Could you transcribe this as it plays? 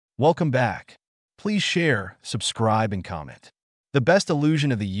Welcome back. Please share, subscribe, and comment. The Best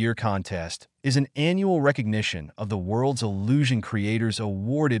Illusion of the Year contest is an annual recognition of the world's illusion creators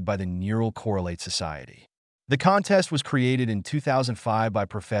awarded by the Neural Correlate Society. The contest was created in 2005 by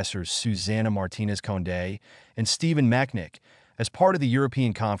Professors Susana Martinez-Conde and Stephen Macknick as part of the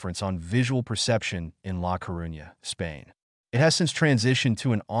European Conference on Visual Perception in La Coruña, Spain. It has since transitioned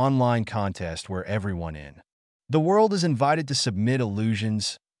to an online contest where everyone in the world is invited to submit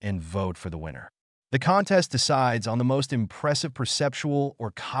illusions and vote for the winner. The contest decides on the most impressive perceptual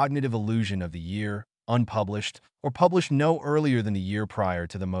or cognitive illusion of the year, unpublished, or published no earlier than the year prior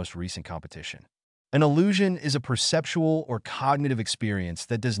to the most recent competition. An illusion is a perceptual or cognitive experience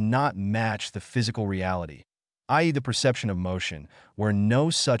that does not match the physical reality, i.e. the perception of motion, where no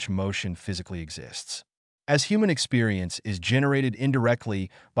such motion physically exists. As human experience is generated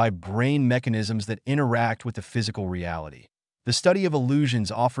indirectly by brain mechanisms that interact with the physical reality, the study of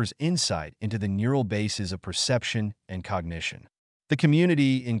illusions offers insight into the neural bases of perception and cognition. The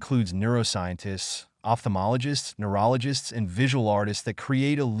community includes neuroscientists, ophthalmologists, neurologists, and visual artists that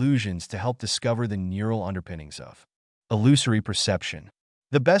create illusions to help discover the neural underpinnings of illusory perception.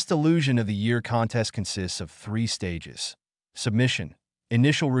 The Best Illusion of the Year contest consists of 3 stages: submission,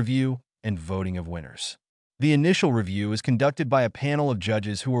 initial review, and voting of winners. The initial review is conducted by a panel of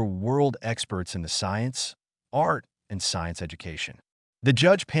judges who are world experts in the science, art, and science education. The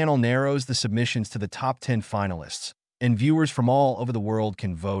judge panel narrows the submissions to the top 10 finalists, and viewers from all over the world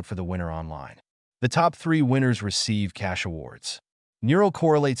can vote for the winner online. The top 3 winners receive cash awards. Neural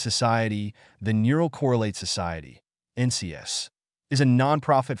Correlate Society. The Neural Correlate Society, NCS, is a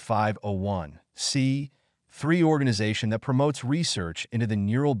nonprofit 501(c)(3) organization that promotes research into the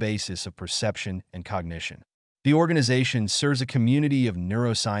neural basis of perception and cognition. The organization serves a community of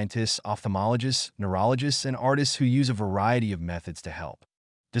neuroscientists, ophthalmologists, neurologists, and artists who use a variety of methods to help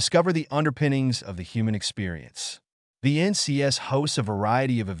discover the underpinnings of the human experience. The NCS hosts a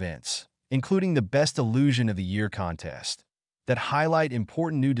variety of events, including the Best Illusion of the Year contest, that highlight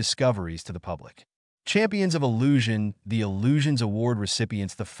important new discoveries to the public. Champions of Illusion. The Illusions Award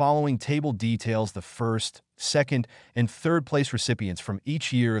recipients. The following table details the first, second, and third place recipients from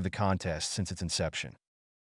each year of the contest since its inception.